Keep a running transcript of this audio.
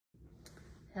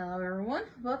Hello everyone,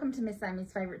 welcome to Miss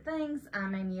Amy's Favorite Things.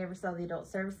 I'm Amy Eversole, the Adult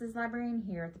Services Librarian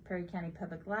here at the Perry County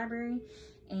Public Library,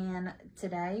 and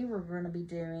today we're going to be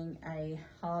doing a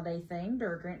holiday themed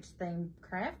or a Grinch themed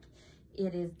craft.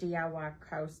 It is DIY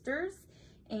coasters,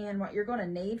 and what you're going to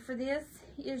need for this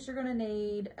is you're going to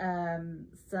need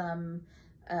some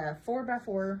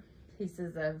 4x4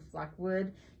 pieces of like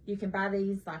wood. You can buy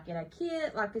these like in a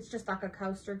kit, like it's just like a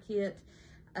coaster kit.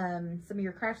 Some of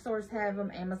your craft stores have them,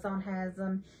 Amazon has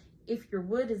them. If your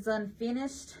wood is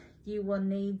unfinished, you will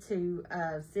need to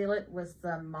seal it with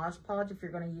some Mod Podge if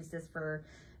you're going to use this for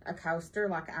a coaster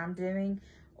like I'm doing.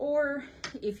 Or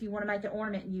if you want to make an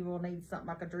ornament, you will need something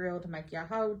like a drill to make you a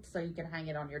hole so you can hang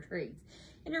it on your trees.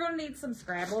 And you're going to need some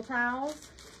Scrabble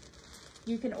tiles.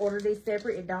 You can order these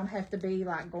separate. It don't have to be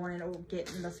like going and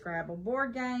getting the Scrabble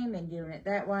board game and doing it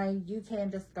that way. You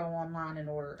can just go online and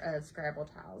order Scrabble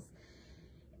tiles.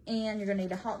 And you're going to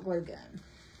need a hot glue gun.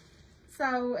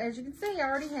 So, as you can see, I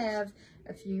already have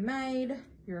a few made.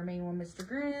 You're a Mean One, Mr.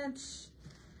 Grinch,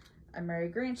 a Merry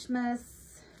Grinchmas,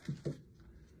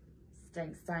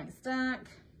 Stink, Stank, Stunk.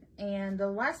 And the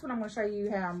last one I'm going to show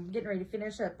you how I'm getting ready to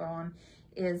finish up on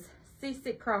is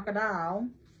Seasick Crocodile.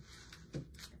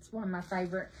 It's one of my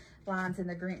favorite lines in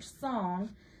the Grinch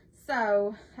song.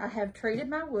 So, I have treated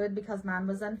my wood because mine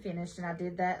was unfinished, and I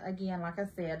did that again, like I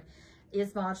said,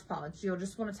 is Mod Podge. You'll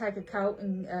just want to take a coat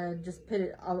and just put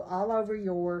it all over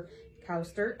your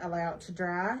coaster, allow it to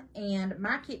dry. And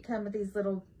my kit come with these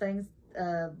little things,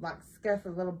 like scuff, a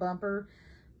little bumper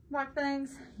like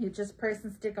things. You just press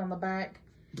and stick on the back.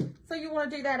 So you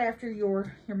want to do that after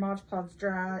your Mod Podge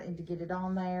dry and to get it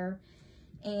on there.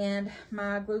 And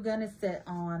my glue gun is set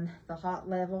on the hot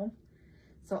level.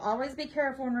 So always be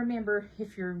careful, and remember,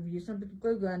 if you're using the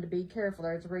glue gun, to be careful.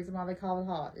 There's a reason why they call it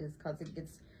hot, is because it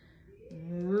gets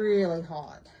really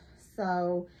hot.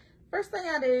 So first thing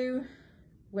I do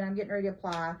when I'm getting ready to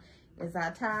apply is I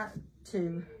apply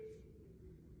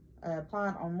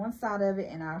it on one side of it,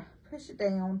 and I push it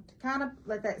down to kind of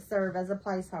let that serve as a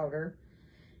placeholder.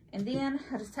 And then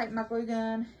I just take my glue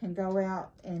gun and go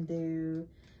out and do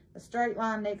a straight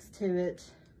line next to it,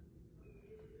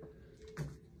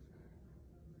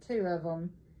 2 of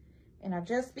them, and I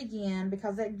just begin,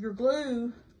 because your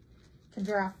glue can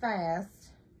dry fast.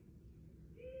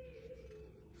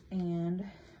 And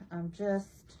I'm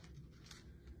just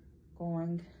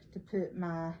going to put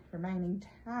my remaining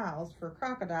tiles for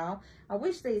Crocodile. I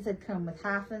wish these had come with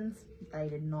hyphens. They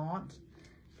did not.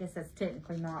 I guess that's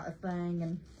technically not a thing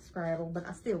in Scrabble, but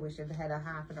I still wish it had a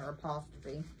hyphen or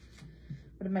apostrophe.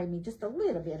 Would have made me just a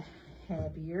little bit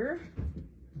happier.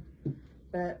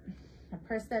 But I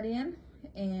press that in,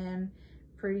 and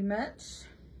pretty much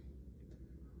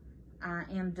I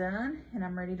am done, and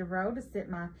I'm ready to roll to set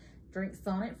my drinks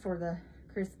on it for the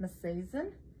Christmas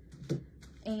season.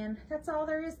 And that's all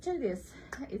there is to this.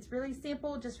 It's really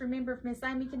simple. Just remember, if Miss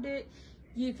Amy can do it,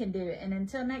 you can do it. And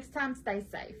until next time, stay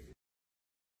safe.